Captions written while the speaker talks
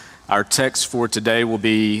Our text for today will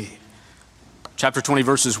be chapter 20,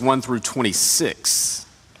 verses 1 through 26.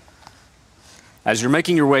 As you're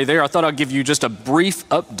making your way there, I thought I'd give you just a brief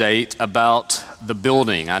update about the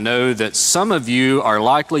building. I know that some of you are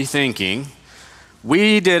likely thinking,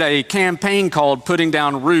 we did a campaign called Putting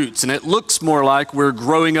Down Roots, and it looks more like we're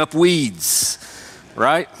growing up weeds,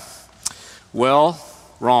 right? Well,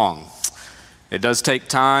 wrong. It does take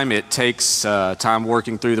time. It takes time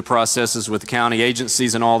working through the processes with the county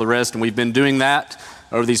agencies and all the rest, and we've been doing that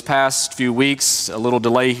over these past few weeks. A little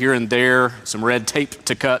delay here and there, some red tape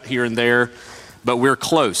to cut here and there, but we're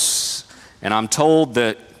close. And I'm told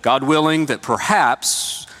that, God willing, that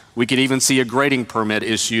perhaps we could even see a grading permit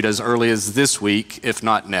issued as early as this week, if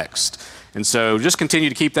not next. And so just continue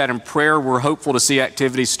to keep that in prayer. We're hopeful to see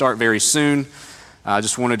activities start very soon. I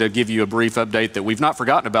just wanted to give you a brief update that we've not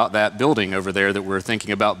forgotten about that building over there that we're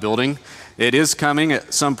thinking about building. It is coming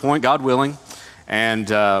at some point, God willing, and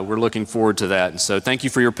we're looking forward to that. And so thank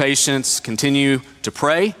you for your patience. Continue to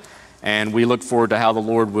pray, and we look forward to how the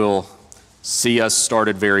Lord will see us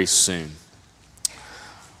started very soon.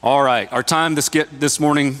 All right, our time this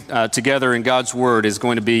morning together in God's Word is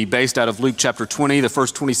going to be based out of Luke chapter 20, the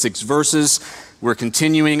first 26 verses. We're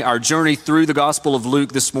continuing our journey through the Gospel of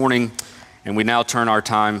Luke this morning, and we now turn our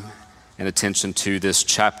time and attention to this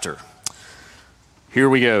chapter. Here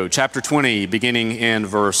we go, chapter 20, beginning in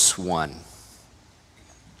verse 1.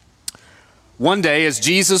 One day, as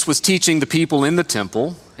Jesus was teaching the people in the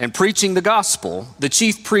temple and preaching the gospel, the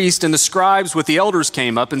chief priest and the scribes with the elders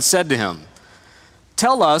came up and said to him,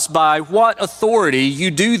 "Tell us by what authority you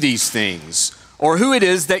do these things, or who it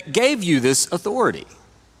is that gave you this authority."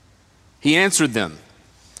 He answered them,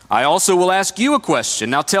 "I also will ask you a question.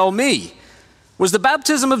 Now tell me, was the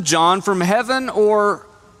baptism of John from heaven or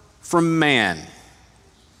from man?"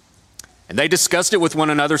 And they discussed it with one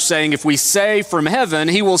another, saying, "If we say from heaven,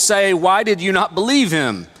 he will say, 'Why did you not believe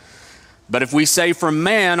him?' But if we say from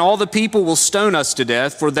man, all the people will stone us to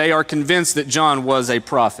death, for they are convinced that John was a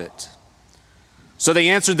prophet." So they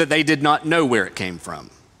answered that they did not know where it came from.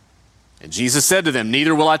 And Jesus said to them,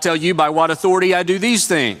 "Neither will I tell you by what authority I do these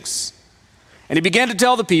things." And he began to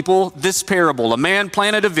tell the people this parable. A man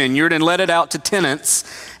planted a vineyard and let it out to tenants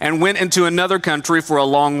and went into another country for a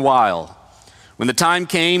long while. When the time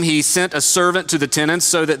came, he sent a servant to the tenants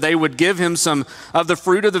so that they would give him some of the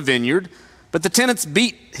fruit of the vineyard. But the tenants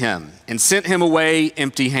beat him and sent him away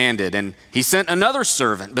empty-handed. And he sent another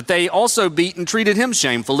servant, but they also beat and treated him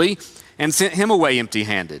shamefully and sent him away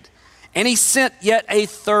empty-handed. And he sent yet a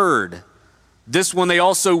third. This one they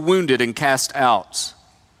also wounded and cast out.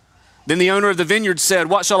 Then the owner of the vineyard said,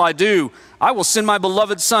 "What shall I do? I will send my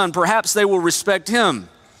beloved son. Perhaps they will respect him."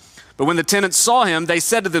 But when the tenants saw him, they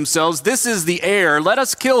said to themselves, "This is the heir. Let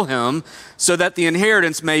us kill him so that the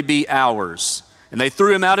inheritance may be ours." And they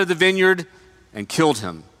threw him out of the vineyard and killed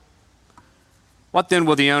him. What then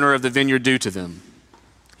will the owner of the vineyard do to them?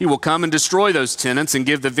 He will come and destroy those tenants and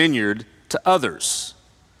give the vineyard to others.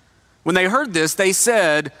 When they heard this, they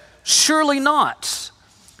said, "Surely not."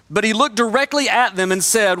 But he looked directly at them and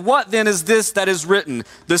said, "What then is this that is written?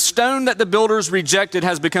 The stone that the builders rejected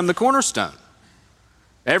has become the cornerstone.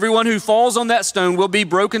 Everyone who falls on that stone will be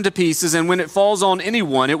broken to pieces, and when it falls on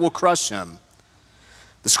anyone, it will crush him."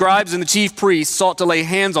 The scribes and the chief priests sought to lay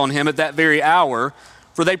hands on him at that very hour,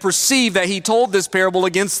 for they perceived that he told this parable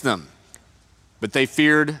against them. But they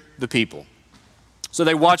feared the people. So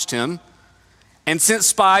they watched him and sent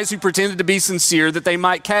spies who pretended to be sincere that they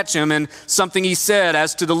might catch him in something he said so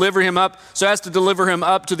as to deliver him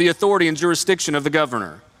up to the authority and jurisdiction of the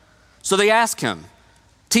governor. So they asked him,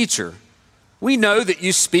 "Teacher, we know that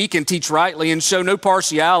you speak and teach rightly and show no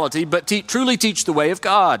partiality, but truly teach the way of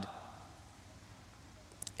God.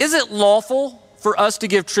 Is it lawful for us to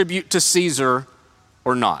give tribute to Caesar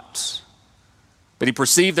or not?" But he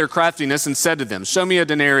perceived their craftiness and said to them, "Show me a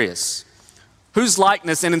denarius. Whose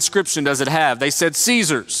likeness and inscription does it have?" They said,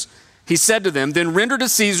 "Caesar's." He said to them, "Then render to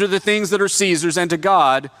Caesar the things that are Caesar's, and to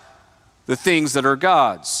God the things that are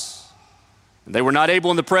God's." And they were not able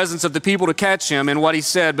in the presence of the people to catch him in what he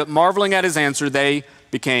said, but marveling at his answer, they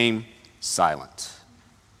became silent.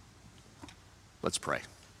 Let's pray.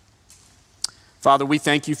 Father, we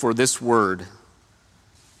thank you for this word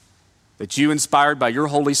that you inspired by your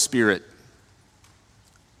Holy Spirit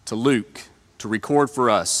to Luke to record for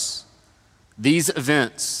us these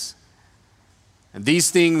events and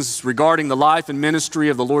these things regarding the life and ministry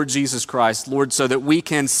of the Lord Jesus Christ, Lord, so that we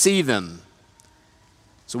can see them,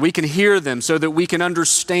 so we can hear them, so that we can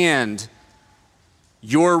understand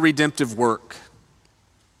your redemptive work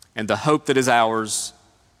and the hope that is ours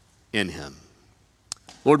in him.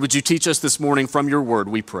 Lord, would you teach us this morning from your word,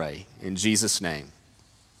 we pray, in Jesus' name.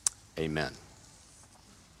 Amen.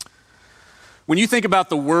 When you think about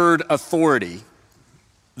the word authority,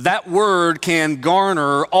 that word can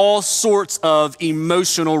garner all sorts of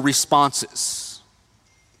emotional responses,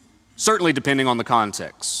 certainly depending on the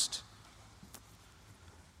context.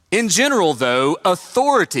 In general, though,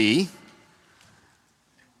 authority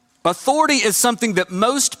is something that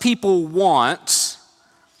most people want,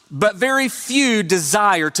 but very few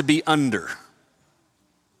desire to be under.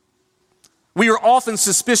 We are often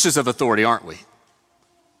suspicious of authority, aren't we?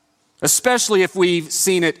 Especially if we've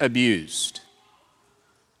seen it abused.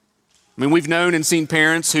 I mean, we've known and seen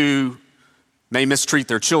parents who may mistreat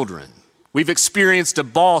their children. We've experienced a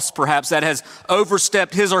boss, perhaps, that has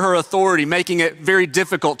overstepped his or her authority, making it very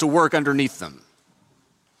difficult to work underneath them.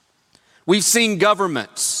 We've seen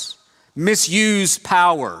governments misuse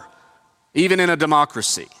power, even in a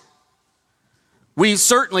democracy. We've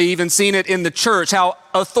certainly even seen it in the church, how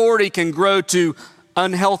authority can grow to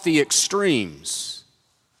unhealthy extremes.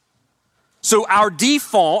 So our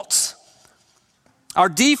default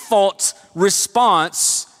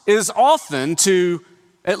response is often to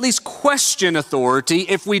at least question authority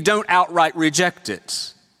if we don't outright reject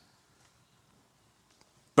it.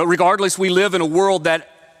 But regardless, we live in a world that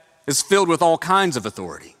is filled with all kinds of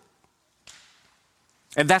authority.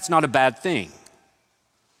 And that's not a bad thing.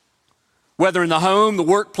 Whether in the home, the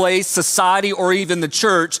workplace, society, or even the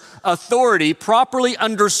church, authority, properly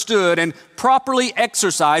understood and properly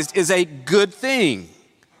exercised, is a good thing.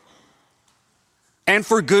 And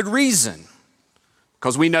for good reason.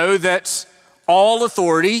 Because we know that all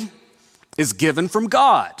authority is given from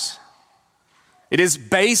God. It is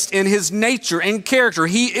based in His nature and character.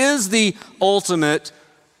 He is the ultimate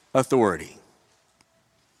authority.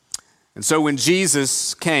 And so when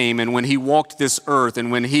Jesus came and when He walked this earth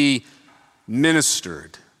and when He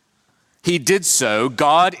ministered, He did so,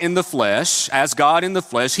 God in the flesh, as God in the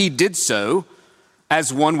flesh, He did so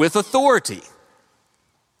as one with authority.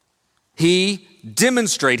 He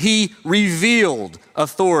demonstrated, He revealed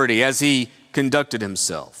authority as He conducted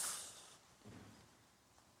Himself.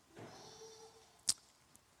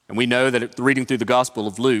 And we know that reading through the Gospel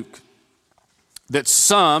of Luke, that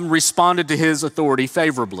some responded to His authority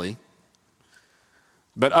favorably,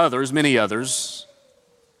 but others, many others,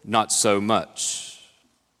 not so much.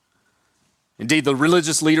 Indeed, the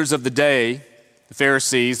religious leaders of the day, the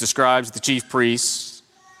Pharisees, the scribes, the chief priests,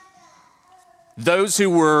 those who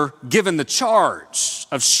were given the charge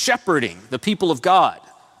of shepherding the people of God,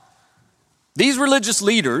 these religious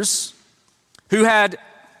leaders who had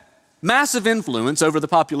massive influence over the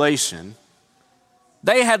population,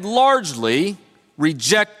 they had largely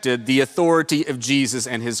rejected the authority of Jesus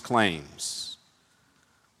and His claims.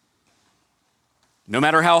 No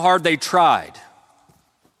matter how hard they tried,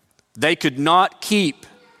 they could not keep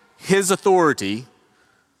His authority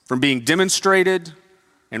from being demonstrated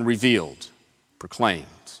and revealed, proclaimed.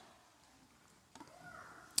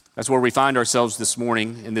 That's where we find ourselves this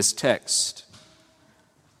morning in this text.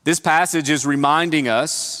 This passage is reminding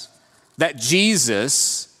us that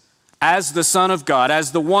Jesus, as the Son of God,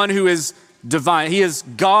 as the one who is divine, He is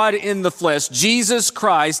God in the flesh. Jesus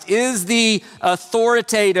Christ is the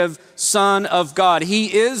authoritative Son of God.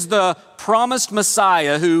 He is the promised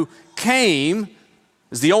Messiah who came,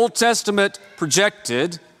 as the Old Testament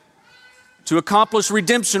projected, to accomplish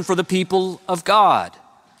redemption for the people of God.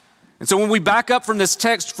 And so when we back up from this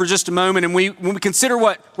text for just a moment and when we consider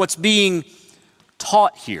what's being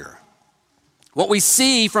taught here, what we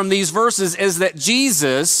see from these verses is that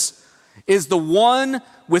Jesus is the one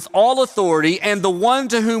with all authority and the one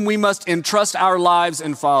to whom we must entrust our lives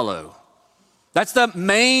and follow. That's the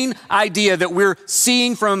main idea that we're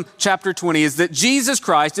seeing from chapter 20, is that Jesus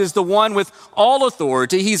Christ is the one with all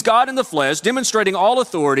authority. He's God in the flesh, demonstrating all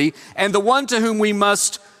authority, and the one to whom we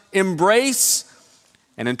must embrace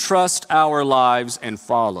and entrust our lives and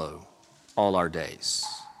follow all our days.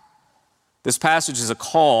 This passage is a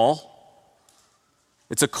call.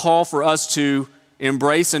 It's a call for us to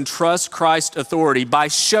embrace and trust Christ's authority by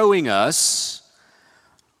showing us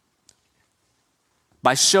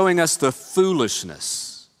the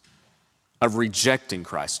foolishness of rejecting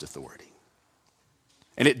Christ's authority.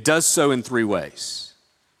 And it does so in three ways.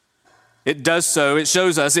 It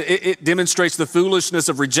demonstrates the foolishness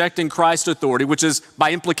of rejecting Christ's authority, which is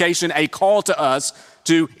by implication a call to us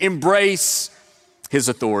to embrace His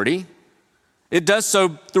authority. It does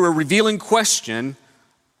so through a revealing question,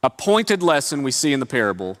 a pointed lesson we see in the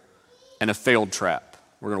parable, and a failed trap.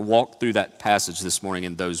 We're going to walk through that passage this morning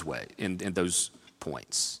in those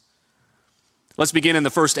points. Let's begin in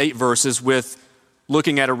the first 8 verses with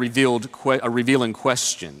looking at a revealing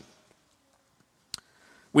question.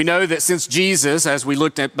 We know that since Jesus, as we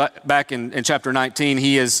looked at back in chapter 19,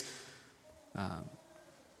 he has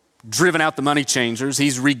driven out the money changers.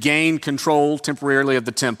 He's regained control temporarily of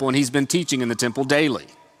the temple, and he's been teaching in the temple daily.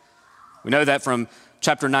 We know that from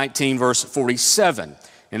chapter 19, verse 47.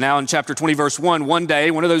 And now in chapter 20, verse 1, one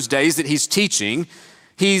day, one of those days that he's teaching,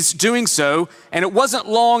 he's doing so, and it wasn't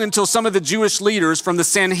long until some of the Jewish leaders from the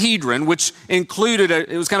Sanhedrin, which included,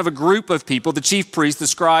 it was kind of a group of people, the chief priests, the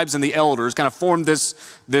scribes, and the elders, kind of formed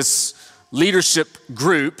this leadership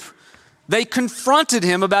group. They confronted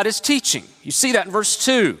him about his teaching. You see that in verse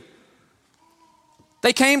 2.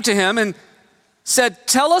 They came to him and said,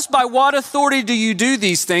 "Tell us, by what authority do you do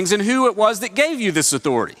these things, and who it was that gave you this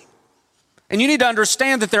authority?" And you need to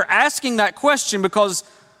understand that they're asking that question because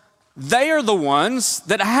they are the ones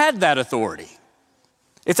that had that authority.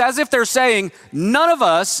 It's as if they're saying, none of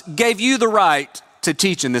us gave you the right to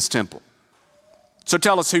teach in this temple. So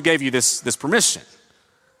tell us who gave you this permission.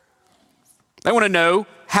 They want to know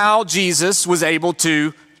how Jesus was able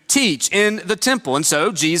to teach in the temple. And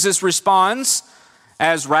so Jesus responds,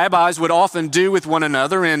 as rabbis would often do with one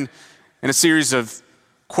another in a series of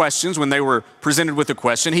questions. When they were presented with a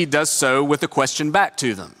question, he does so with a question back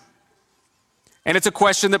to them. And it's a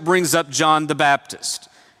question that brings up John the Baptist.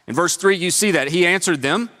 In verse 3, you see that. He answered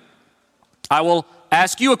them, "I will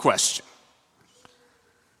ask you a question."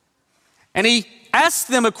 And he asked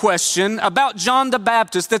them a question about John the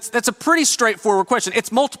Baptist that's a pretty straightforward question.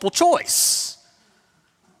 It's multiple choice.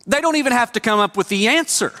 They don't even have to come up with the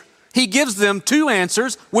answer. He gives them two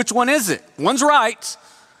answers. Which one is it? One's right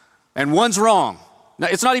and one's wrong. Now,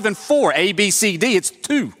 it's not even four, A, B, C, D. It's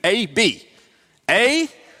two, A, B. A,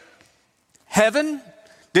 heaven.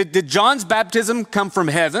 Did John's baptism come from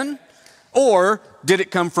heaven, or did it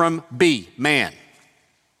come from B, man?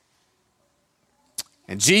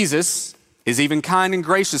 And Jesus is even kind and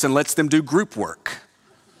gracious and lets them do group work.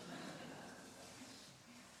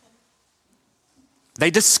 They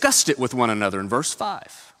discussed it with one another in verse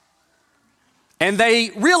 5. And they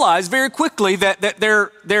realize very quickly that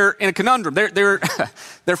they're in a conundrum. They're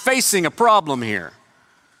facing a problem here.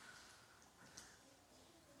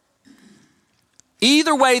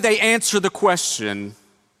 Either way they answer the question,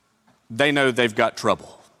 they know they've got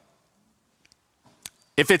trouble.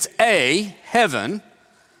 If it's A, heaven,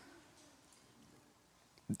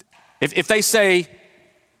 if they say,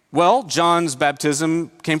 well, John's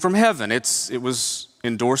baptism came from heaven. It was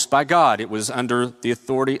endorsed by God. It was under the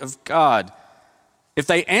authority of God. If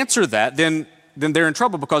they answer that, then they're in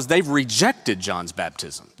trouble because they've rejected John's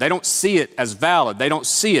baptism. They don't see it as valid. They don't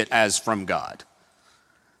see it as from God.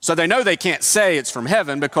 So they know they can't say it's from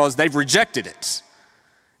heaven because they've rejected it.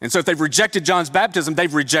 And so if they've rejected John's baptism,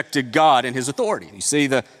 they've rejected God and his authority. You see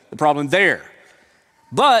the problem there.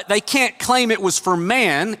 But they can't claim it was for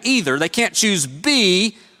man either. They can't choose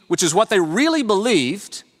B, which is what they really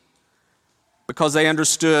believed, because they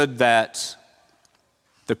understood that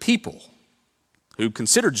the people who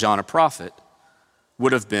considered John a prophet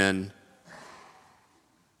would have been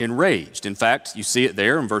enraged. In fact, you see it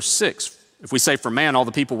there in verse 6. If we say for man, all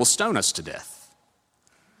the people will stone us to death.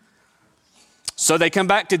 So they come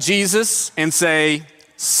back to Jesus and say,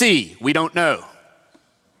 "See, we don't know."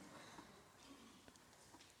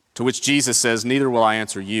 To which Jesus says, "Neither will I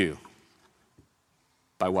answer you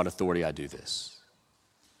by what authority I do this."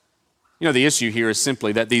 You know, the issue here is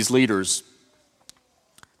simply that these leaders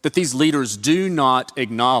do not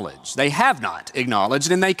acknowledge. They have not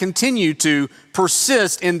acknowledged, and they continue to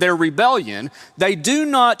persist in their rebellion. They do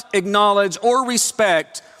not acknowledge or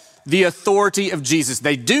respect the authority of Jesus.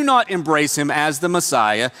 They do not embrace him as the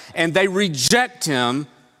Messiah, and they reject him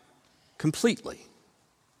completely.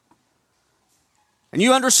 And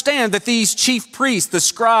you understand that these chief priests, the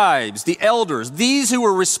scribes, the elders, these who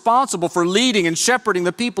were responsible for leading and shepherding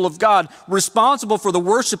the people of God, responsible for the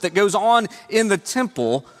worship that goes on in the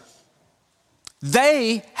temple,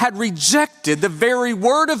 they had rejected the very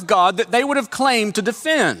word of God that they would have claimed to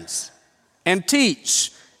defend and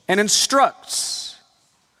teach and instruct.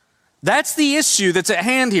 That's the issue that's at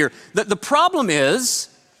hand here. The problem is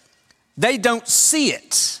they don't see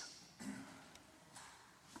it.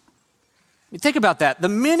 You think about that. The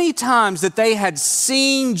many times that they had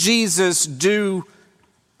seen Jesus do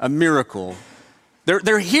a miracle,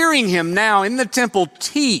 they're hearing him now in the temple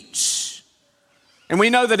teach. And we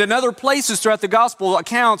know that in other places throughout the gospel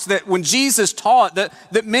accounts that when Jesus taught,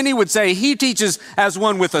 that many would say he teaches as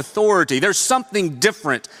one with authority. There's something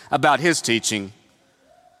different about his teaching.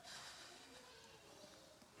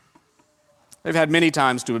 They've had many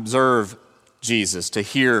times to observe Jesus, to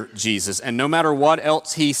hear Jesus, and no matter what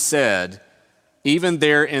else he said, even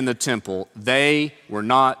there in the temple, they were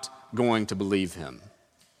not going to believe him.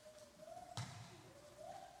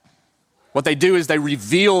 What they do is they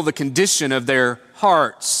reveal the condition of their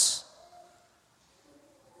hearts.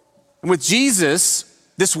 And with Jesus,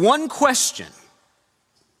 this one question,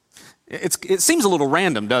 it seems a little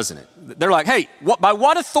random, doesn't it? They're like, hey, by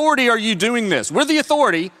what authority are you doing this? We're the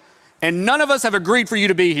authority, and none of us have agreed for you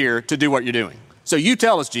to be here to do what you're doing. So you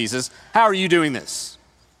tell us, Jesus, how are you doing this?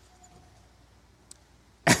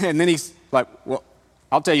 And then he's like, well,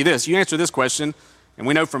 I'll tell you this. You answer this question, and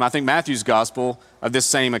we know from, I think, Matthew's gospel of this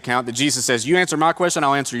same account that Jesus says, you answer my question,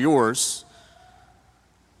 I'll answer yours.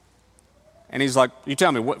 And he's like, you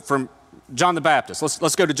tell me, what from John the Baptist?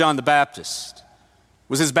 Let's go to John the Baptist.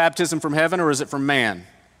 Was his baptism from heaven or is it from man?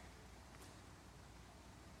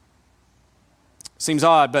 Seems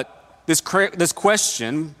odd, but this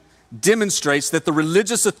question demonstrates that the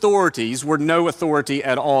religious authorities were no authority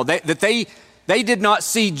at all. They did not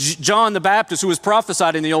see John the Baptist, who was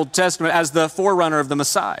prophesied in the Old Testament, as the forerunner of the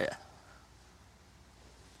Messiah.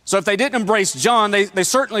 So if they didn't embrace John, they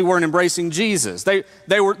certainly weren't embracing Jesus.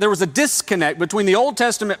 There was a disconnect between the Old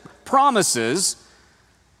Testament promises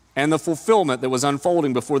and the fulfillment that was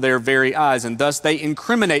unfolding before their very eyes, and thus they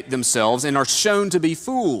incriminate themselves and are shown to be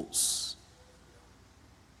fools.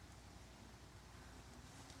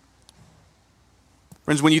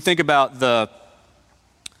 Friends, when you think about the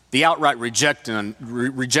outright rejection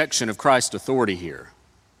of Christ's authority here,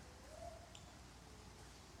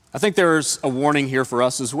 I think there's a warning here for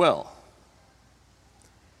us as well.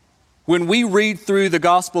 When we read through the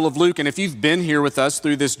Gospel of Luke, and if you've been here with us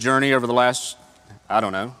through this journey over the last,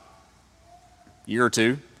 year or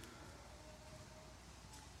two,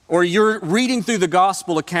 or you're reading through the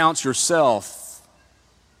Gospel accounts yourself,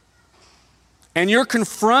 and you're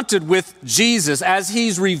confronted with Jesus as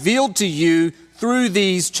he's revealed to you through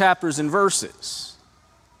these chapters and verses.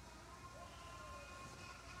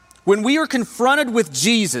 When we are confronted with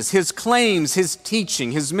Jesus, his claims, his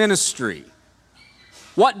teaching, his ministry,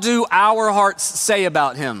 what do our hearts say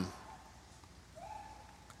about him?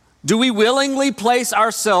 Do we willingly place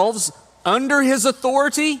ourselves under his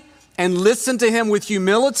authority and listen to him with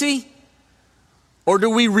humility? Or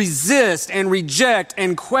do we resist and reject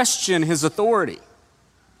and question his authority?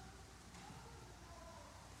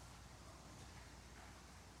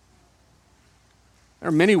 There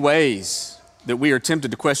are many ways that we are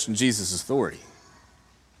tempted to question Jesus' authority.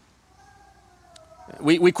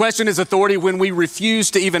 We question his authority when we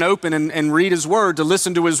refuse to even open and read his word, to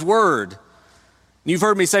listen to his word. You've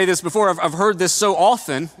heard me say this before. I've heard this so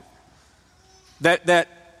often that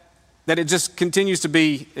it just continues to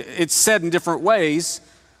be, it's said in different ways,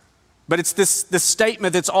 but it's this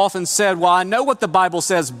statement that's often said, well, I know what the Bible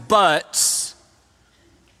says, but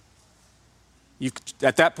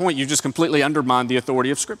at that point, you just completely undermined the authority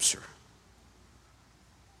of Scripture.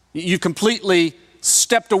 You completely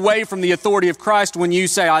stepped away from the authority of Christ when you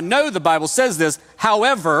say, I know the Bible says this,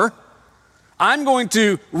 however, I'm going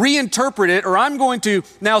to reinterpret it, or I'm going to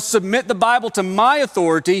now submit the Bible to my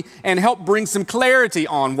authority and help bring some clarity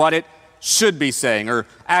on what it should be saying, or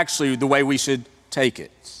actually the way we should take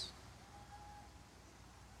it.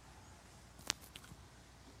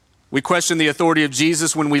 We question the authority of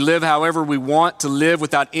Jesus when we live however we want to live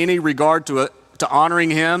without any regard to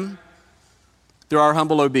honoring him through our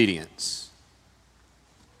humble obedience.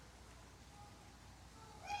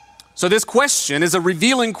 So this question is a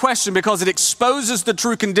revealing question because it exposes the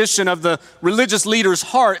true condition of the religious leaders'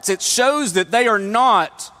 hearts. It shows that they're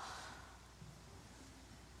not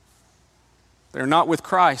with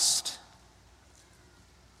Christ.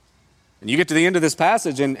 And you get to the end of this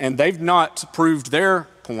passage and they've not proved their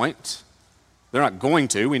point. They're not going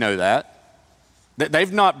to, we know that.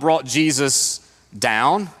 They've not brought Jesus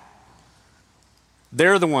down.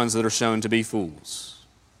 They're the ones that are shown to be fools.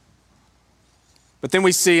 But then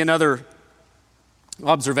we see another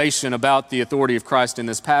observation about the authority of Christ in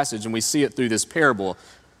this passage, and we see it through this parable.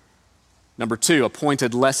 Number 2, a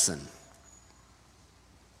pointed lesson.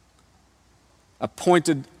 A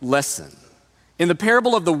pointed lesson. In the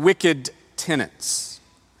parable of the wicked tenants,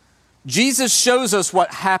 Jesus shows us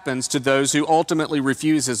what happens to those who ultimately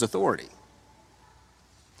refuse his authority.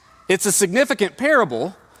 It's a significant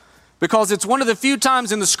parable because it's one of the few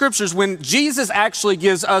times in the scriptures when Jesus actually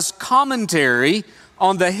gives us commentary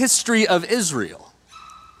on the history of Israel.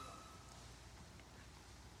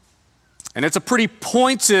 And it's a pretty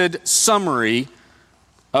pointed summary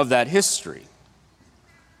of that history.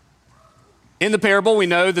 In the parable, we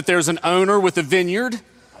know that there's an owner with a vineyard.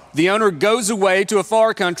 The owner goes away to a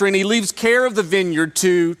far country and he leaves care of the vineyard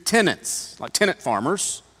to tenants, like tenant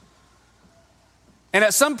farmers. And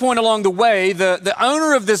at some point along the way, the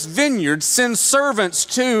owner of this vineyard sends servants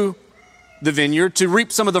to the vineyard to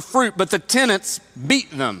reap some of the fruit, but the tenants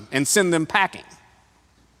beat them and send them packing.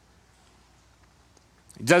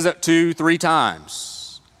 He does that 2-3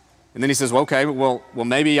 times. And then he says, well, okay, well,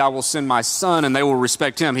 maybe I will send my son and they will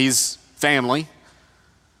respect him. He's family.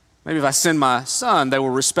 Maybe if I send my son, they will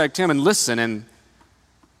respect him and listen and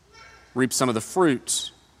reap some of the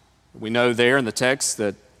fruit. We know there in the text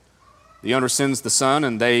that the owner sends the son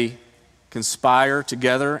and they conspire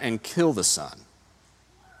together and kill the son.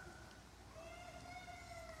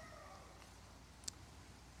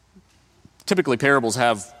 Typically, parables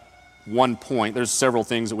have one point. There's several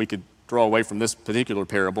things that we could draw away from this particular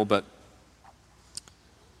parable,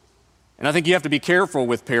 and I think you have to be careful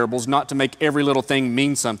with parables not to make every little thing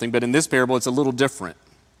mean something, but in this parable it's a little different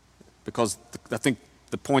because I think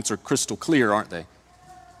the points are crystal clear, aren't they?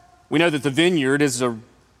 We know that the vineyard is a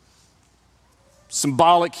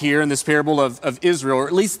symbolic here in this parable of Israel, or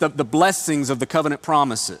at least the blessings of the covenant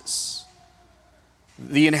promises,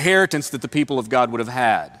 the inheritance that the people of God would have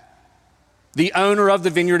had. The owner of the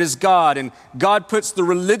vineyard is God, and God puts the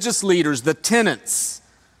religious leaders, the tenants,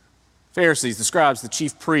 Pharisees, the scribes, the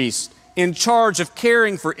chief priests, in charge of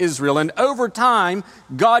caring for Israel. And over time,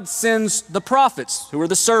 God sends the prophets, who are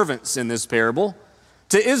the servants in this parable,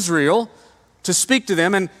 to Israel to speak to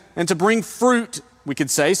them and to bring fruit, we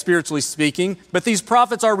could say, spiritually speaking. But these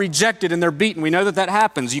prophets are rejected and they're beaten. We know that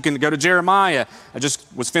happens. You can go to Jeremiah. I just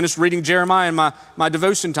was finished reading Jeremiah in my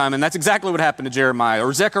devotion time, and that's exactly what happened to Jeremiah.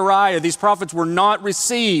 Or Zechariah. These prophets were not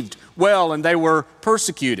received well and they were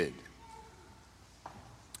persecuted.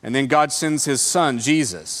 And then God sends his son,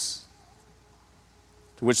 Jesus,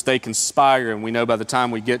 to which they conspire. And we know by the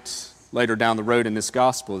time we get later down the road in this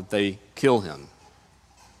gospel that they kill him.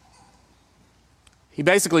 He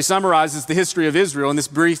basically summarizes the history of Israel in this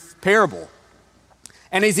brief parable.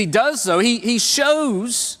 And as he does so, he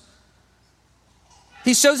shows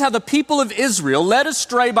how the people of Israel, led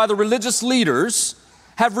astray by the religious leaders,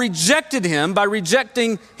 have rejected him by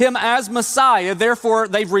rejecting him as Messiah. Therefore,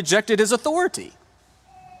 they've rejected his authority.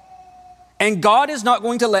 And God is not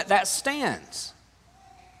going to let that stand.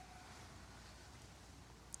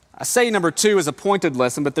 I say number 2 is a pointed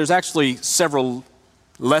lesson, but there's actually several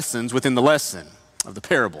lessons within the lesson of the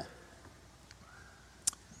parable.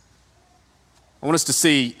 I want us to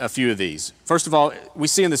see a few of these. First of all, we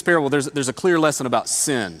see in this parable there's a clear lesson about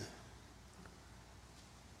sin.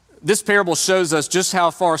 This parable shows us just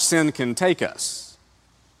how far sin can take us.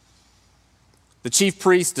 The chief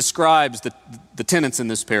priest describes the tenants in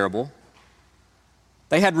this parable.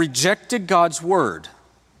 They had rejected God's word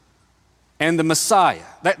and the Messiah.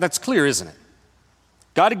 That's clear, isn't it?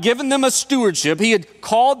 God had given them a stewardship. He had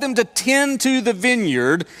called them to tend to the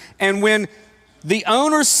vineyard. And when the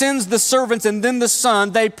owner sends the servants and then the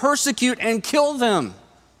son, they persecute and kill them.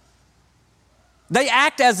 They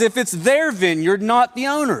act as if it's their vineyard, not the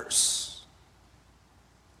owner's.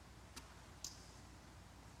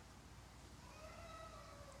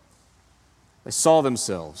 They saw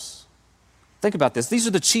themselves. Think about this. These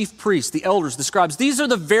are the chief priests, the elders, the scribes. These are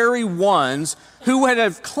the very ones who would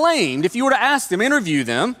have claimed, if you were to ask them, interview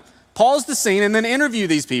them, pause the scene and then interview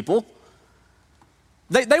these people,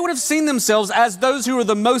 they would have seen themselves as those who were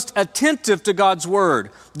the most attentive to God's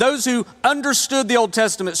word, those who understood the Old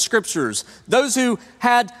Testament scriptures, those who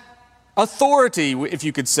had authority, if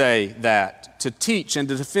you could say that, to teach and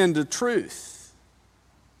to defend the truth.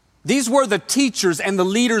 These were the teachers and the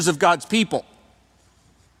leaders of God's people.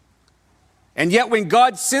 And yet when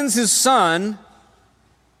God sends his son,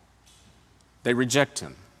 they reject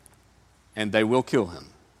him and they will kill him.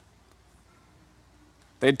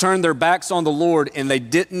 They turned their backs on the Lord and they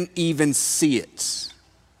didn't even see it.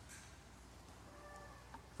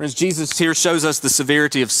 Friends, Jesus here shows us the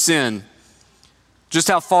severity of sin, just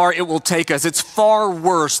how far it will take us. It's far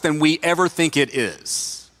worse than we ever think it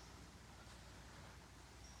is.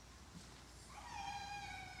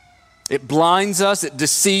 It blinds us, it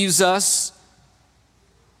deceives us.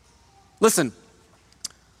 Listen,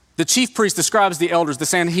 the chief priests, the scribes, the elders, the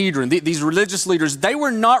Sanhedrin, these religious leaders, they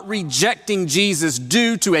were not rejecting Jesus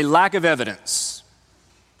due to a lack of evidence.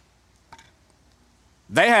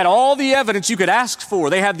 They had all the evidence you could ask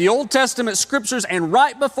for. They had the Old Testament scriptures, and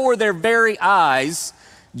right before their very eyes,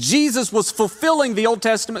 Jesus was fulfilling the Old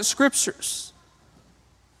Testament scriptures.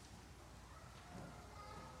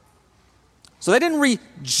 So they didn't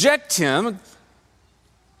reject him.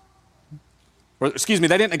 They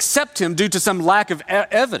didn't accept him due to some lack of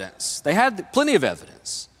evidence. They had plenty of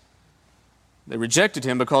evidence. They rejected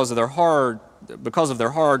him because of their hard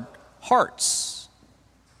hearts.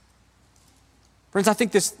 Friends, I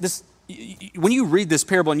think this when you read this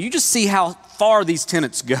parable and you just see how far these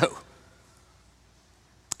tenants go,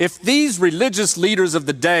 If these religious leaders of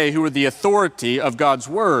the day who are the authority of God's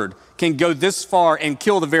word can go this far and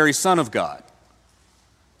kill the very Son of God,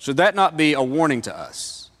 should that not be a warning to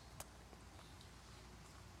us?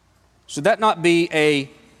 Should that not be a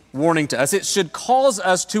warning to us? It should cause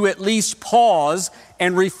us to at least pause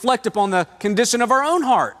and reflect upon the condition of our own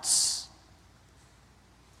hearts.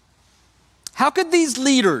 How could these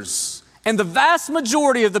leaders and the vast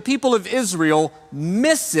majority of the people of Israel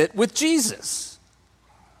miss it with Jesus?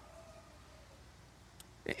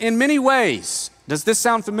 In many ways, does this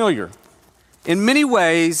sound familiar? In many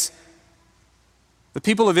ways, the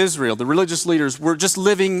people of Israel, the religious leaders, were just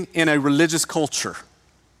living in a religious culture.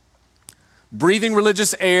 Breathing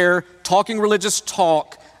religious air, talking religious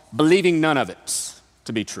talk, believing none of it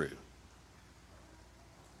to be true.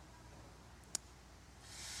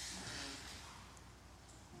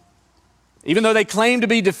 Even though they claimed to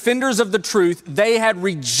be defenders of the truth, they had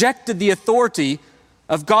rejected the authority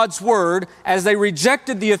of God's word as they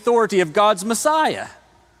rejected the authority of God's Messiah.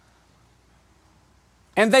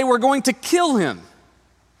 And they were going to kill him.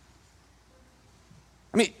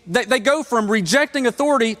 I mean, they go from rejecting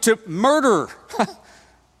authority to murder.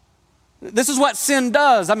 This is what sin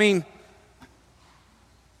does. I mean,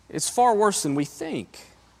 it's far worse than we think.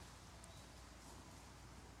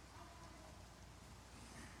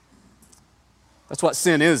 That's what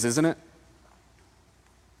sin is, isn't it?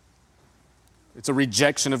 It's a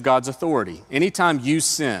rejection of God's authority. Anytime you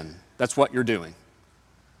sin, that's what you're doing.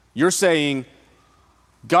 You're saying,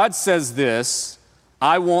 God says this,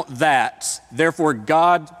 I want that, therefore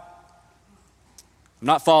God, I'm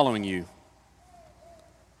not following you.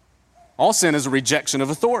 All sin is a rejection of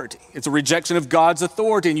authority. It's a rejection of God's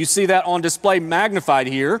authority, and you see that on display magnified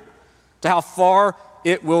here to how far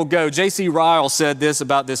it will go. J.C. Ryle said this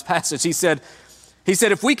about this passage. He said,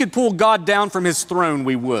 if we could pull God down from his throne,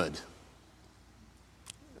 we would.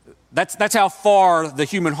 That's how far the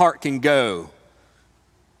human heart can go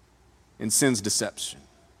in sin's deception.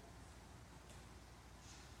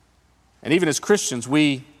 And even as Christians,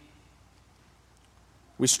 we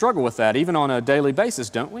struggle with that, even on a daily basis,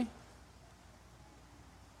 don't we?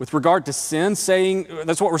 With regard to sin, saying,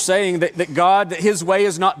 that's what we're saying, that God, that his way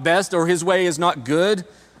is not best or his way is not good.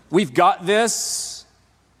 We've got this.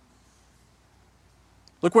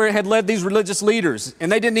 Look where it had led these religious leaders, and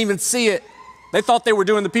they didn't even see it. They thought they were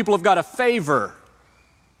doing the people of God a favor.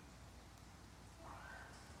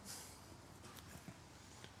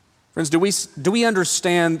 Friends, do we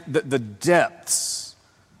understand the depths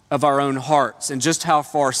of our own hearts and just how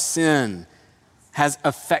far sin has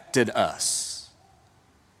affected us?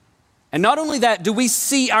 And not only that, do we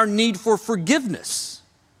see our need for forgiveness?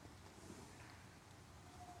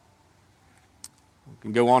 We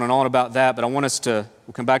can go on and on about that, but we'll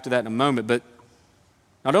come back to that in a moment. But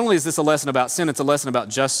not only is this a lesson about sin, it's a lesson about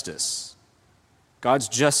justice, God's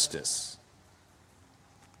justice.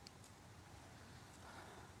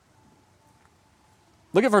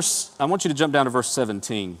 Look at I want you to jump down to verse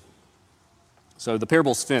 17. So the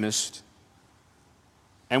parable's finished.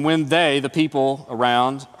 And when the people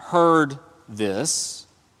around, heard this,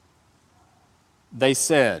 they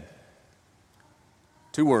said,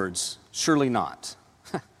 2 words, surely not.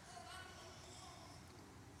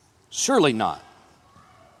 Surely not.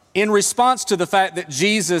 In response to the fact that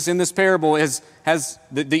Jesus in this parable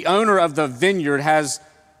the owner of the vineyard has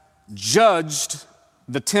judged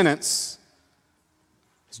the tenants,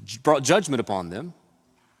 brought judgment upon them,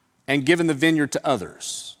 and given the vineyard to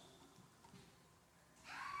others.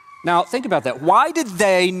 Now, think about that. Why did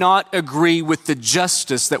they not agree with the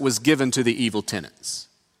justice that was given to the evil tenants?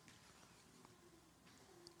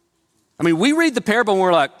 I mean, we read the parable and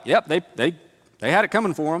we're like, yep, they had it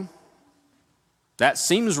coming for them. That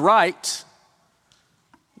seems right.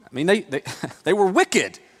 I mean, they were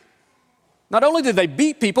wicked. Not only did they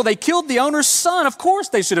beat people, they killed the owner's son. Of course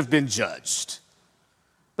they should have been judged.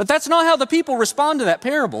 But that's not how the people respond to that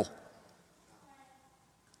parable.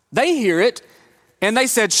 They hear it and they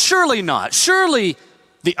said, surely not. Surely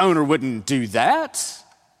the owner wouldn't do that.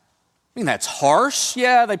 I mean, that's harsh.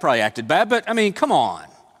 Yeah, they probably acted bad, but I mean, come on.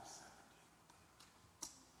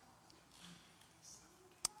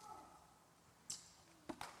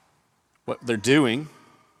 What they're doing,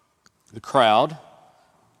 the crowd,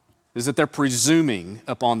 is that they're presuming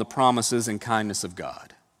upon the promises and kindness of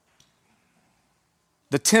God.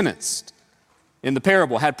 The tenants in the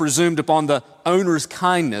parable had presumed upon the owner's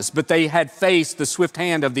kindness, but they had faced the swift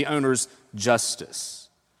hand of the owner's justice.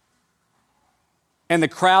 And the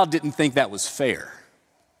crowd didn't think that was fair.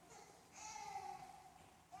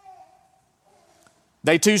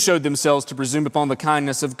 They too showed themselves to presume upon the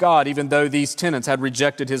kindness of God, even though these tenants had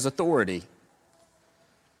rejected his authority.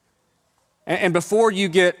 And before you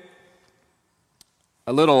get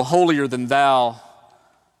a little holier than thou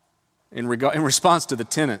in response to the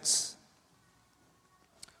tenets,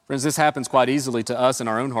 friends, this happens quite easily to us in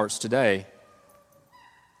our own hearts today.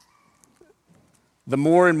 The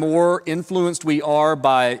more and more influenced we are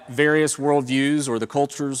by various worldviews or the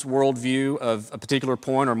culture's worldview of a particular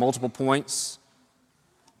point or multiple points,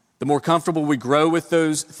 the more comfortable we grow with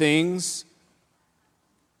those things,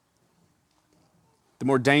 the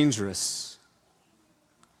more dangerous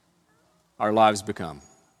our lives become.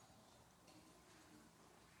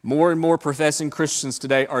 More and more professing Christians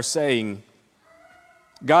today are saying,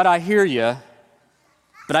 God, I hear you,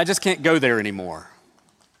 but I just can't go there anymore.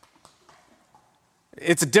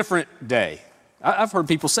 It's a different day. I've heard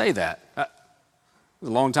people say that. A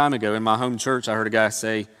long time ago in my home church, I heard a guy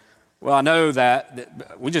say, well, I know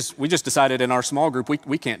that we just decided in our small group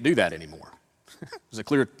we can't do that anymore. It was a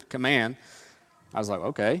clear command. I was like,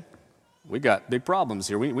 okay, we got big problems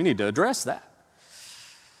here. We need to address that.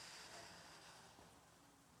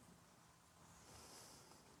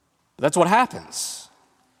 That's what happens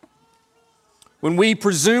when we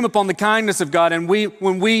presume upon the kindness of God, and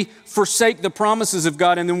when we forsake the promises of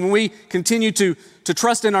God, and then when we continue to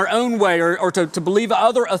trust in our own way or to believe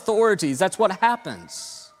other authorities. That's what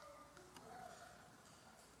happens.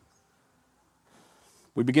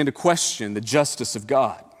 We begin to question the justice of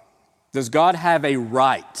God. Does God have a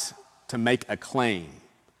right to make a claim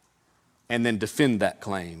and then defend that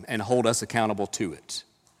claim and hold us accountable to it?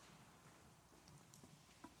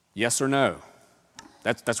 Yes or no?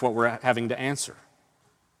 That's what we're having to answer.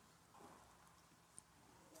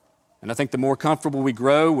 And I think the more comfortable we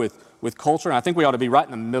grow with culture, and I think we ought to be right in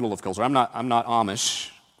the middle of culture. I'm not Amish.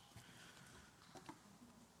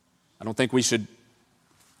 I don't think we should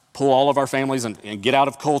pull all of our families and get out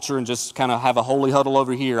of culture and just kind of have a holy huddle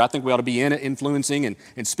over here. I think we ought to be in it, influencing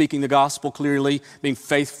and speaking the gospel clearly, being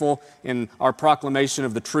faithful in our proclamation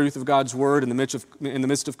of the truth of God's word in the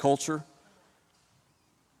midst of culture.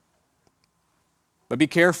 But be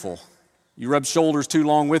careful. You rub shoulders too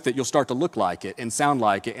long with it, you'll start to look like it and sound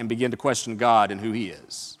like it and begin to question God and who He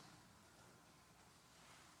is.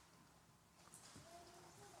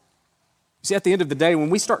 See, at the end of the day, when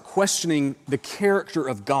we start questioning the character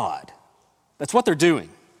of God, that's what they're doing.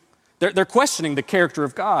 They're questioning the character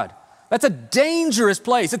of God. That's a dangerous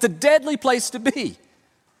place. It's a deadly place to be.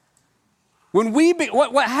 When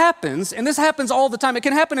what happens, and this happens all the time, it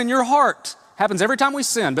can happen in your heart. Happens every time we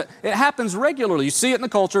sin, but it happens regularly. You see it in the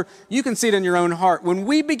culture. You can see it in your own heart. When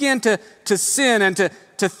we begin to sin and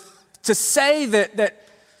to say that,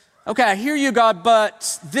 okay, I hear you, God,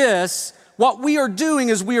 but this, what we are doing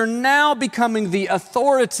is we are now becoming the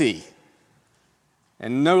authority.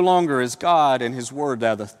 And no longer is God and His Word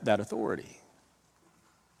that authority.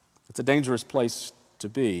 It's a dangerous place to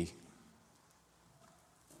be.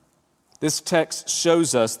 This text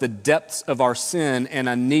shows us the depths of our sin and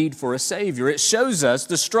a need for a Savior. It shows us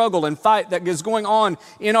the struggle and fight that is going on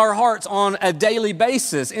in our hearts on a daily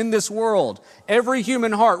basis in this world. Every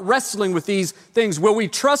human heart wrestling with these things. Will we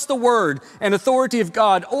trust the Word and authority of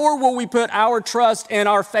God, or will we put our trust and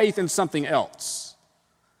our faith in something else?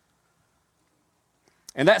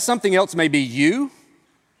 And that something else may be you.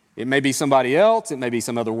 It may be somebody else. It may be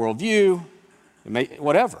some other worldview. It may,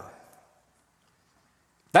 whatever.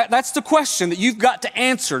 That's the question that you've got to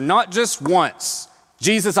answer, not just once.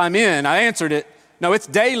 Jesus, I'm in. I answered it. No, it's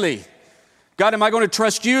daily. God, am I going to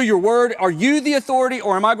trust you, your word? Are you the authority,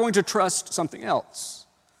 or am I going to trust something else?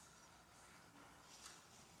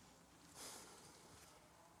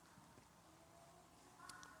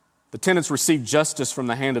 The tenants received justice from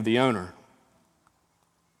the hand of the owner.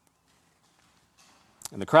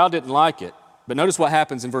 And the crowd didn't like it. But notice what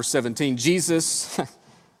happens in verse 17. Jesus,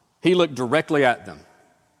 He looked directly at them.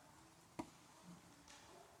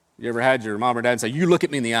 You ever had your mom or dad say, you look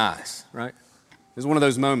at me in the eyes, right? This is one of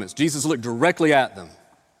those moments. Jesus looked directly at them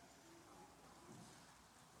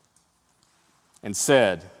and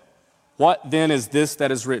said, what then is this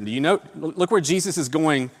that is written? Do you know, look where Jesus is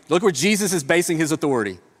going. Look where Jesus is basing His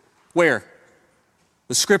authority. Where?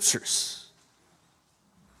 The Scriptures.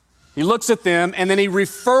 He looks at them and then He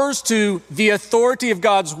refers to the authority of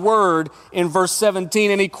God's Word in verse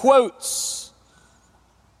 17, and He quotes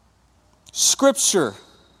Scripture.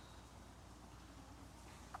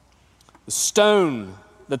 The stone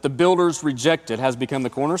that the builders rejected has become the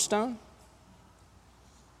cornerstone.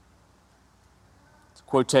 It's a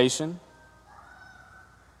quotation.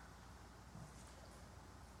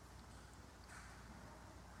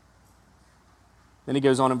 Then he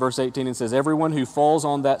goes on in verse 18 and says, everyone who falls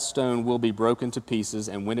on that stone will be broken to pieces,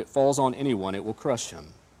 and when it falls on anyone, it will crush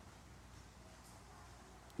him.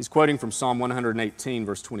 He's quoting from Psalm 118,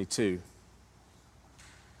 verse 22.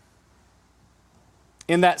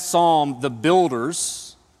 In that psalm, the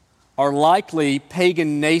builders are likely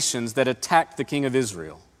pagan nations that attacked the king of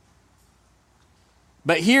Israel.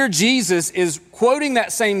 But here Jesus is quoting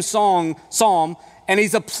that same psalm, and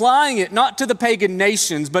he's applying it not to the pagan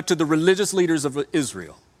nations, but to the religious leaders of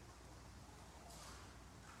Israel,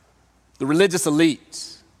 the religious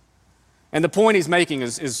elite. And the point he's making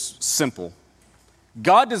is simple.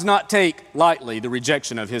 God does not take lightly the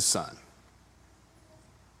rejection of his son.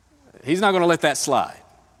 He's not going to let that slide.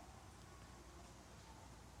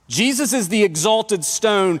 Jesus is the exalted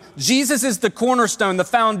stone. Jesus is the cornerstone, the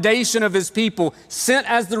foundation of his people, sent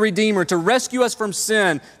as the Redeemer to rescue us from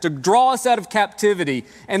sin, to draw us out of captivity.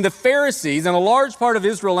 And the Pharisees and a large part of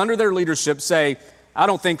Israel under their leadership say, I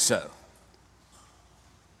don't think so.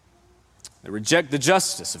 They reject the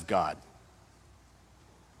justice of God.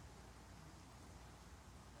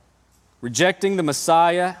 Rejecting the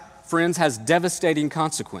Messiah, friends, has devastating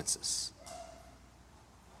consequences.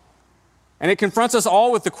 And it confronts us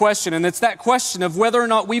all with the question, and it's that question of whether or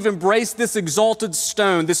not we've embraced this exalted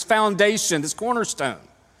stone, this foundation, this cornerstone,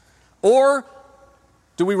 or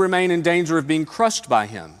do we remain in danger of being crushed by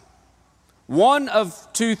him? One of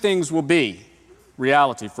two things will be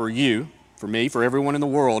reality for you, for me, for everyone in the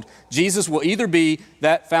world. Jesus will either be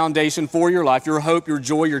that foundation for your life, your hope, your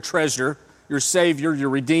joy, your treasure, your Savior, your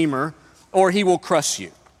Redeemer, or he will crush you.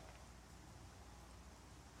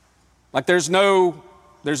 Like there's no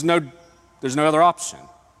other option.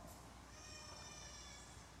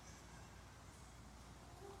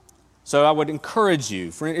 So I would encourage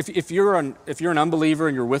you, friend, if you're an unbeliever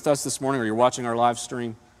and you're with us this morning or you're watching our live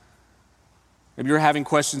stream, maybe you're having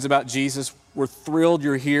questions about Jesus, we're thrilled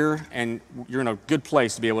you're here and you're in a good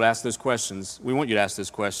place to be able to ask those questions. We want you to ask those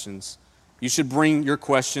questions. You should bring your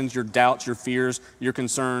questions, your doubts, your fears, your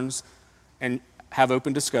concerns, and have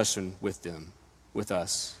open discussion with them, with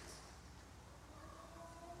us.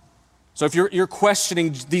 So if you're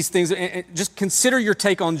questioning these things, just consider your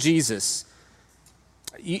take on Jesus.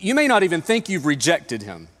 You may not even think you've rejected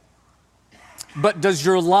him, but does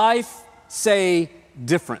your life say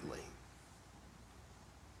differently?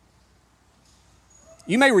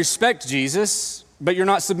 You may respect Jesus, but you're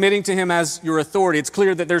not submitting to him as your authority. It's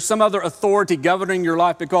clear that there's some other authority governing your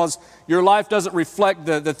life because your life doesn't reflect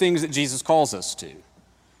the things that Jesus calls us to.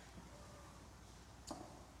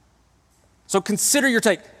 So consider your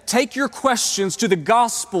take. Take your questions to the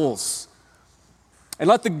Gospels and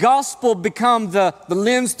let the Gospel become the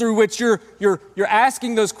lens through which you're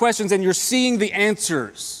asking those questions and you're seeing the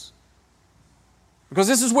answers. Because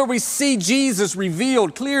this is where we see Jesus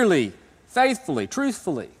revealed clearly, faithfully,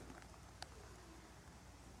 truthfully.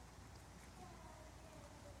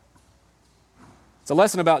 It's a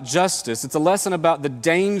lesson about justice. It's a lesson about the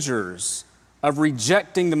dangers of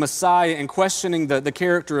rejecting the Messiah and questioning the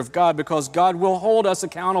character of God, because God will hold us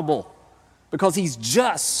accountable because he's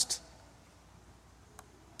just.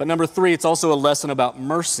 But number three, it's also a lesson about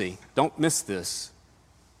mercy. Don't miss this.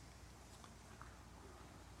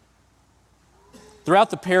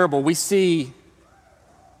 Throughout the parable, we see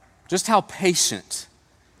just how patient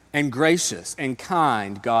and gracious and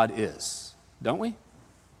kind God is, don't we? I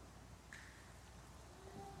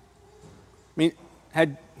mean,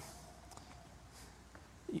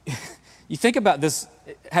 you think about this,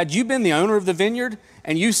 had you been the owner of the vineyard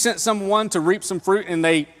and you sent someone to reap some fruit and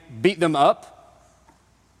they beat them up,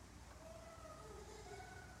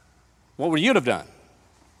 what would you have done?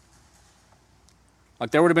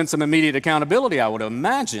 Like there would have been some immediate accountability, I would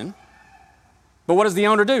imagine. But what does the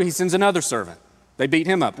owner do? He sends another servant. They beat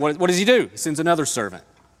him up. What does he do? He sends another servant.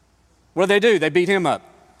 What do? They beat him up.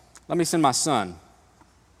 Let me send my son.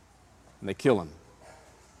 And they kill him.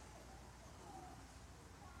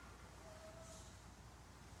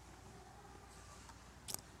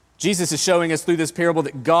 Jesus is showing us through this parable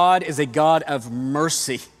that God is a God of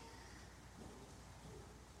mercy.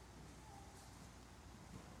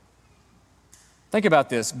 Think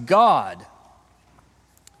about this. God,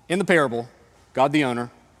 in the parable, God the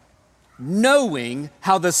owner, knowing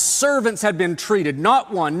how the servants had been treated,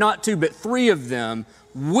 not one, not two, but three of them,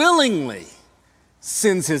 willingly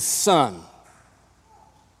sends his son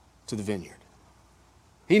to the vineyard.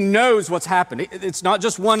 He knows what's happened. It's not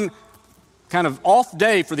just one kind of off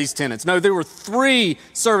day for these tenants. No, there were three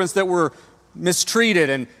servants that were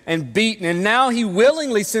mistreated and beaten, and now he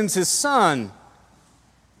willingly sends his son.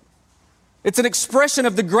 It's an expression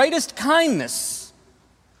of the greatest kindness.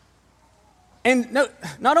 And no,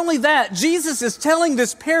 not only that, Jesus is telling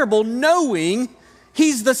this parable knowing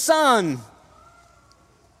he's the son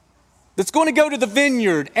that's going to go to the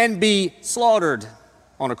vineyard and be slaughtered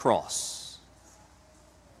on a cross.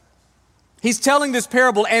 He's telling this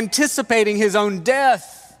parable anticipating his own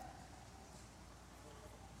death.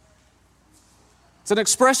 It's an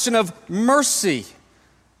expression of mercy.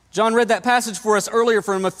 John read that passage for us earlier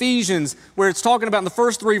from Ephesians, where it's talking about in the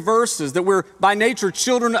first 3 verses that we're by nature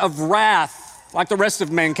children of wrath, like the rest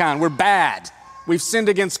of mankind. We're bad. We've sinned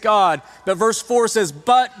against God. But verse 4 says,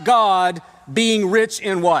 but God being rich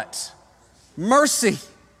in what? Mercy.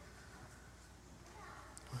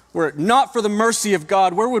 Were it not for the mercy of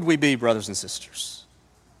God, where would we be, brothers and sisters?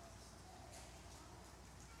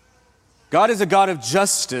 God is a God of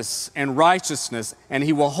justice and righteousness, and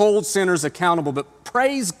he will hold sinners accountable. But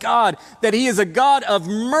praise God that he is a God of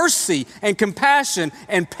mercy and compassion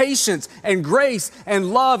and patience and grace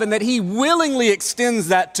and love, and that he willingly extends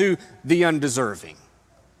that to the undeserving.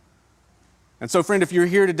 And so, friend, if you're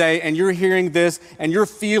here today and you're hearing this and you're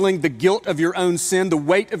feeling the guilt of your own sin, the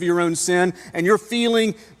weight of your own sin, and you're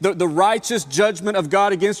feeling the righteous judgment of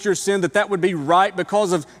God against your sin, that would be right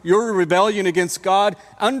because of your rebellion against God,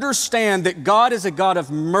 understand that God is a God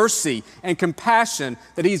of mercy and compassion,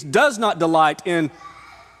 that he does not delight in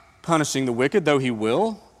punishing the wicked, though he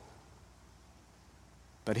will,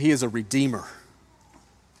 but he is a redeemer.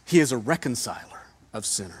 He is a reconciler of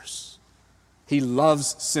sinners. He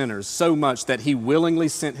loves sinners so much that he willingly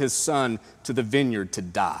sent his son to the vineyard to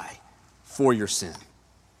die for your sin.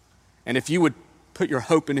 And if you would put your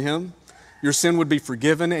hope in him, your sin would be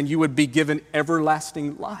forgiven and you would be given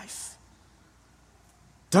everlasting life.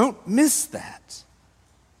 Don't miss that.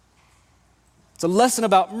 It's a lesson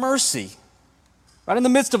about mercy. Right in the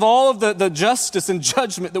midst of all of the justice and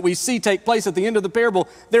judgment that we see take place at the end of the parable,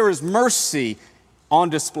 there is mercy on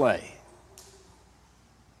display.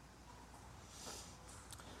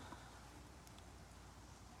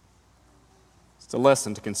 It's a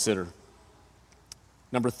lesson to consider.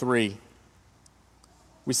 Number 3,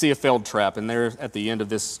 we see a failed trap. And there at the end of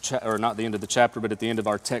this, or not the end of the chapter, but at the end of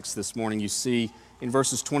our text this morning, you see in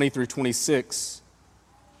verses 20 through 26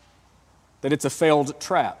 that it's a failed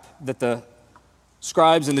trap, that the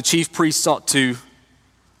scribes and the chief priests sought to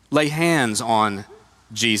lay hands on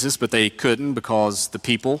Jesus, but they couldn't because the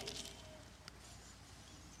people,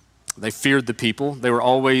 they feared the people. They were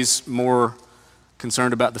always more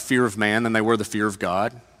concerned about the fear of man than they were the fear of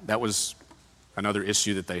God. That was another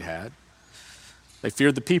issue that they had. They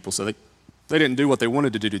feared the people, so they didn't do what they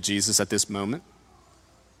wanted to do to Jesus at this moment.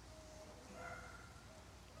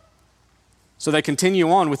 So they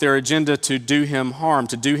continue on with their agenda to do him harm,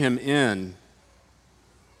 to do him in.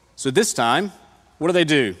 So this time, what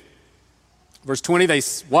do? Verse 20, they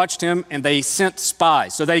watched him and they sent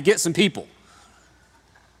spies. So they get some people.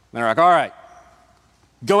 They're like, all right,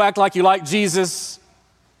 go act like you like Jesus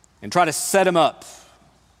and try to set him up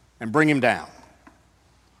and bring him down.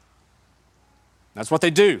 That's what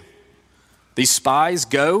they do. These spies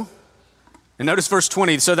go, and notice verse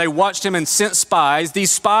 20. So they watched him and sent spies,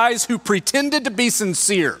 these spies who pretended to be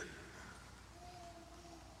sincere,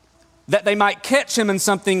 that they might catch him in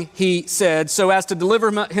something he said, so as to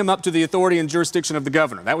deliver him up to the authority and jurisdiction of the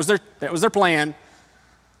governor. That was their plan.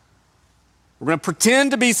 We're going to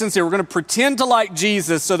pretend to be sincere. We're going to pretend to like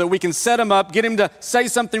Jesus so that we can set him up, get him to say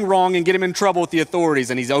something wrong, and get him in trouble with the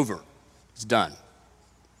authorities, and he's over. He's done.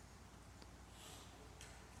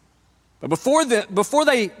 But before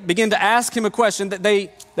they begin to ask him a question,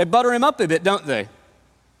 they butter him up a bit, don't they?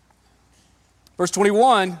 Verse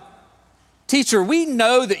 21, teacher, we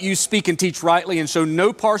know that you speak and teach rightly and show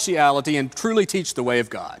no partiality and truly teach the way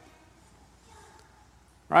of God.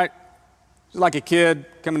 Right? It's like a kid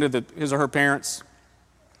coming to his or her parents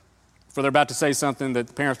before they're about to say something that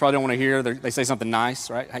the parents probably don't want to hear. They say something nice,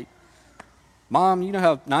 right? Hey, Mom, you know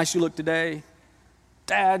how nice you look today?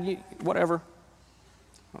 Dad, whatever.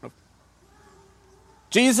 I don't know.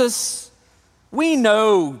 Jesus, we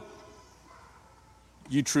know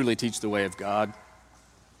you truly teach the way of God.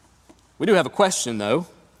 We do have a question, though.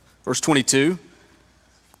 Verse 22,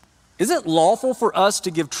 is it lawful for us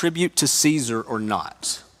to give tribute to Caesar or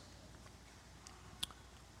not?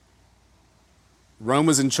 Rome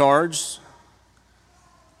was in charge.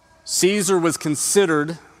 Caesar was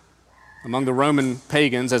considered among the Roman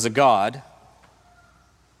pagans as a god.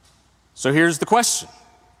 So here's the question.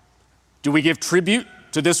 Do we give tribute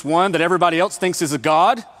to this one that everybody else thinks is a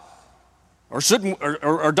god? Or shouldn't,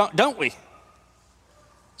 or don't we?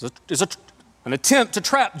 It's an attempt to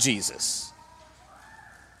trap Jesus.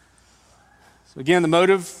 So again, the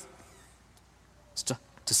motive is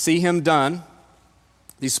to see him done.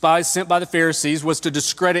 These spies sent by the Pharisees was to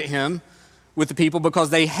discredit him with the people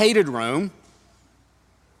because they hated Rome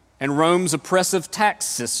and Rome's oppressive tax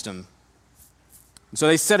system. And so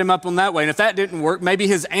they set him up on that way. And if that didn't work, maybe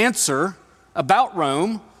his answer about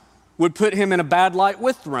Rome would put him in a bad light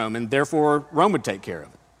with Rome, and therefore Rome would take care of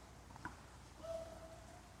it.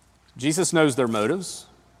 Jesus knows their motives.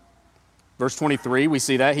 Verse 23, we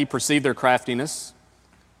see that. He perceived their craftiness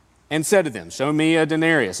and said to them, show me a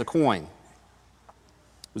denarius, a coin.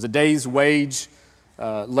 It was a day's wage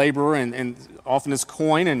laborer, and often it's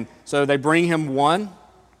coin. And so they bring him one.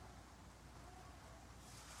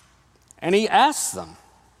 And he asks them,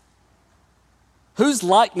 whose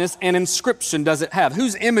likeness and inscription does it have?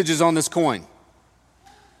 Whose image is on this coin?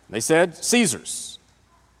 They said, Caesar's.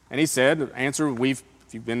 And he said, answer, if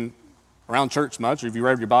you've been around church much, or if you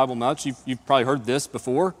read your Bible much, you've probably heard this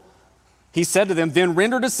before. He said to them, then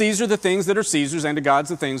render to Caesar the things that are Caesar's, and to God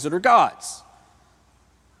the things that are God's.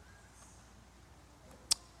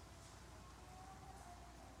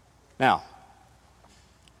 Now,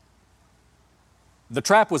 the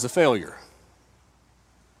trap was a failure,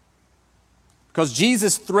 because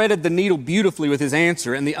Jesus threaded the needle beautifully with his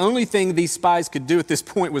answer, and the only thing these spies could do at this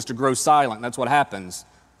point was to grow silent. That's what happens.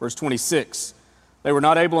 Verse 26, they were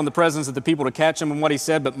not able in the presence of the people to catch him in what he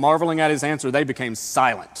said, but marveling at his answer, they became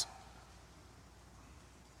silent.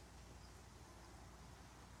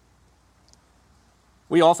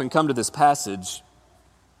 We often come to this passage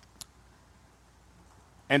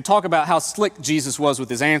and talk about how slick Jesus was with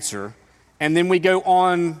his answer, and then we go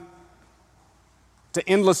on to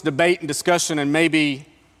endless debate and discussion and maybe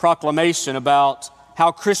proclamation about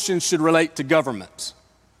how Christians should relate to government.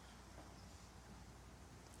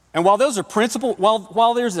 And while there's a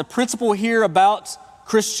principle here about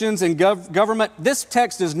Christians and government, this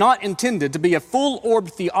text is not intended to be a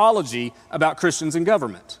full-orbed theology about Christians and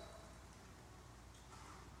government.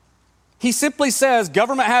 He simply says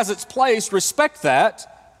government has its place, respect that,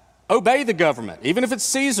 obey the government, even if it's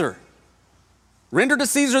Caesar. Render to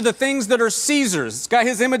Caesar the things that are Caesar's. It's got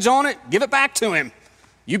his image on it. Give it back to him.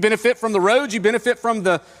 You benefit from the roads. You benefit from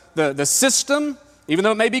the system. Even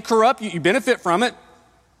though it may be corrupt, you benefit from it.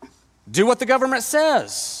 Do what the government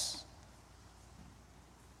says.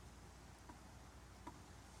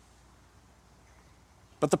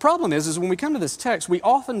 But the problem is when we come to this text, we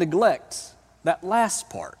often neglect that last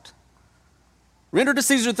part. Render to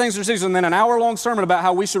Caesar the things that are Caesar's, and then an hour-long sermon about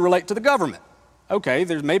how we should relate to the government. Okay,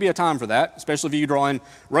 there's maybe a time for that, especially if you draw in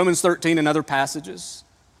Romans 13 and other passages.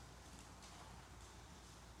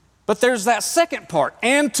 But there's that second part,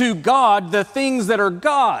 and to God the things that are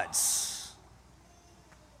God's.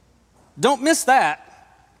 Don't miss that.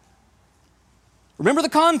 Remember the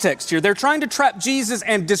context here. They're trying to trap Jesus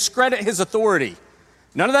and discredit his authority.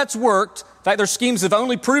 None of that's worked. In fact, their schemes have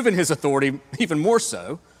only proven his authority even more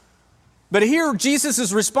so. But here,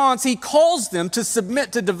 Jesus' response, he calls them to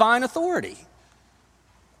submit to divine authority.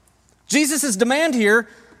 Jesus' demand here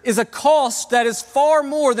is a cost that is far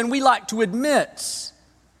more than we like to admit.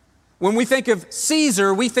 When we think of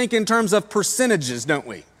Caesar, we think in terms of percentages, don't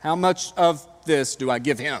we? How much of this do I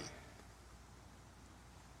give him?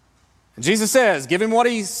 And Jesus says, give him what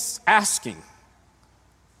he's asking.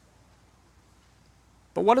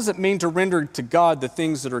 But what does it mean to render to God the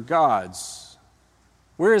things that are God's?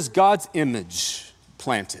 Where is God's image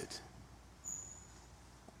planted?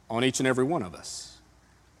 On each and every one of us.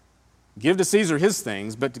 Give to Caesar his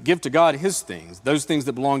things, but to give to God his things, those things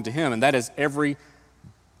that belong to him, and that is every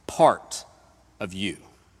part of you.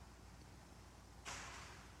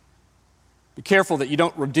 Be careful that you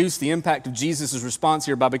don't reduce the impact of Jesus' response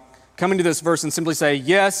here by coming to this verse and simply say,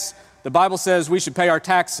 yes, the Bible says we should pay our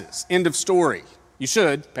taxes. End of story. You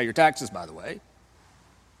should pay your taxes, by the way.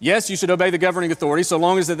 Yes, you should obey the governing authority so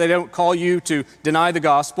long as that they don't call you to deny the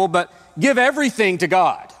gospel, but give everything to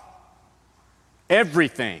God.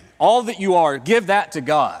 Everything, all that you are, give that to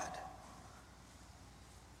God.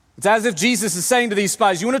 It's as if Jesus is saying to these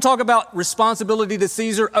spies, you want to talk about responsibility to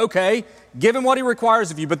Caesar? Okay, give him what he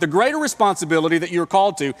requires of you. But the greater responsibility that you're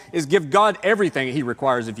called to is give God everything he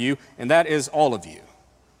requires of you, and that is all of you.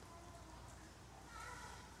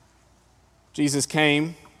 Jesus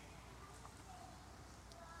came,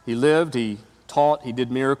 he lived, he taught, he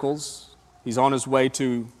did miracles. He's on his way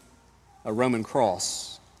to a Roman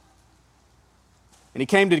cross. And he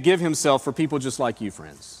came to give himself for people just like you,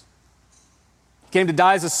 friends. He came to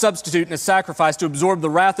die as a substitute and a sacrifice to absorb the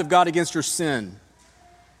wrath of God against your sin,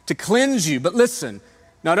 to cleanse you. But listen,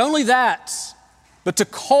 not only that, but to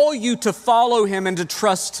call you to follow him and to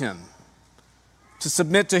trust him, to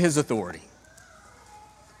submit to his authority.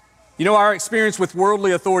 You know, our experience with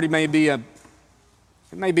worldly authority may be a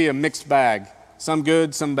mixed bag, some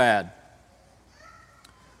good, some bad.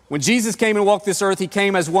 When Jesus came and walked this earth, he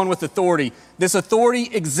came as one with authority. This authority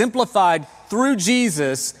exemplified through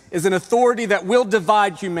Jesus is an authority that will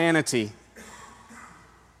divide humanity.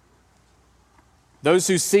 Those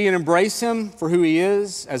who see and embrace him for who he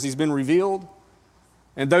is, as he's been revealed,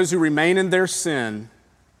 and those who remain in their sin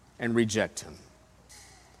and reject him.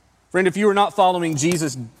 Friend, if you are not following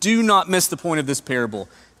Jesus, do not miss the point of this parable.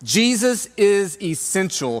 Jesus is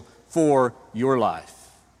essential for your life.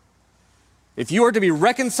 If you are to be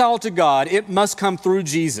reconciled to God, it must come through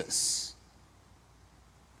Jesus.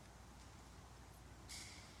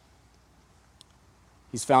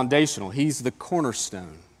 He's foundational. He's the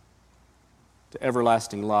cornerstone to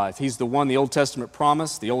everlasting life. He's the one the Old Testament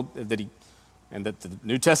promised, that the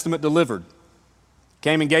New Testament delivered.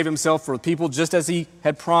 Came and gave himself for people just as he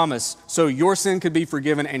had promised, so your sin could be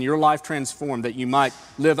forgiven and your life transformed, that you might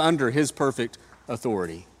live under his perfect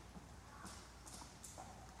authority.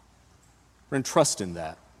 Friend, trust in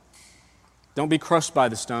that. Don't be crushed by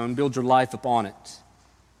the stone. Build your life upon it.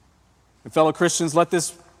 And fellow Christians, let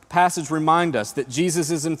this passage remind us that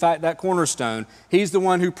Jesus is in fact that cornerstone. He's the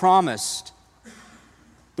one who promised,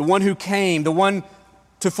 the one who came, the one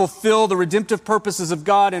to fulfill the redemptive purposes of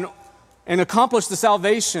God and accomplish the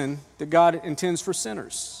salvation that God intends for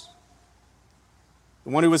sinners. The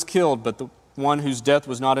one who was killed, but the one whose death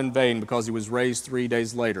was not in vain because he was raised 3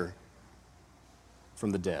 days later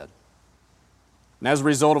from the dead. And as a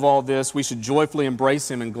result of all this, we should joyfully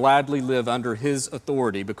embrace him and gladly live under his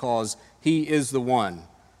authority, because he is the one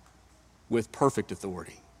with perfect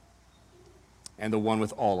authority and the one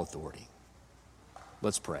with all authority.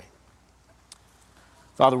 Let's pray.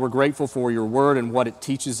 Father, we're grateful for your word and what it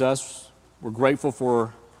teaches us. We're grateful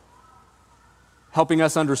for helping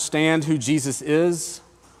us understand who Jesus is,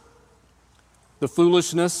 the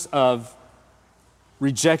foolishness of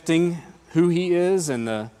rejecting who he is, and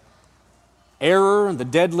the error, the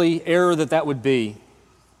deadly error that would be.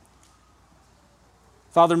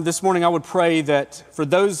 Father, this morning I would pray that for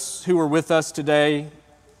those who are with us today,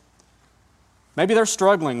 maybe they're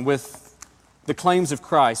struggling with the claims of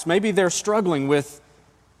Christ. Maybe they're struggling with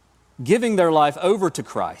giving their life over to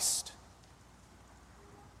Christ.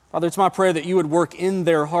 Father, it's my prayer that you would work in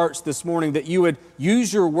their hearts this morning, that you would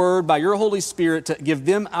use your word by your Holy Spirit to give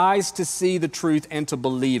them eyes to see the truth and to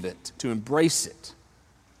believe it, to embrace it.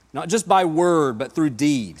 Not just by word, but through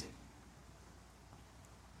deed.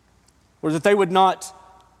 Or that they would not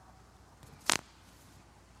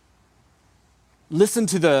listen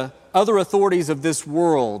to the other authorities of this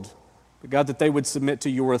world, but God, that they would submit to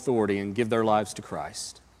your authority and give their lives to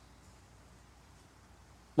Christ.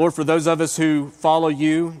 Lord, for those of us who follow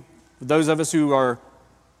you, for those of us who are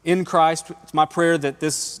in Christ, it's my prayer that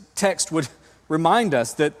this text would remind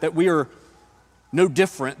us that we are no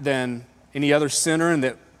different than any other sinner, and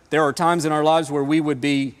that there are times in our lives where we would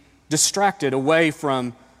be distracted away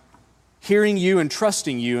from hearing you and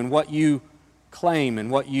trusting you and what you claim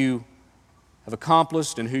and what you have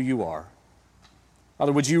accomplished and who you are.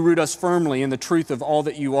 Father, would you root us firmly in the truth of all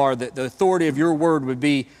that you are, that the authority of your word would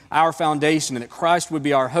be our foundation, and that Christ would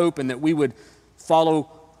be our hope, and that we would follow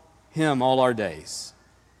him all our days.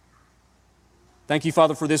 Thank you,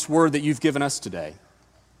 Father, for this word that you've given us today.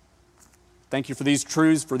 Thank you for these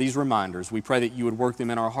truths, for these reminders. We pray that you would work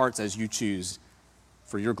them in our hearts as you choose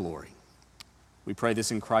for your glory. We pray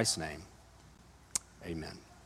this in Christ's name. Amen.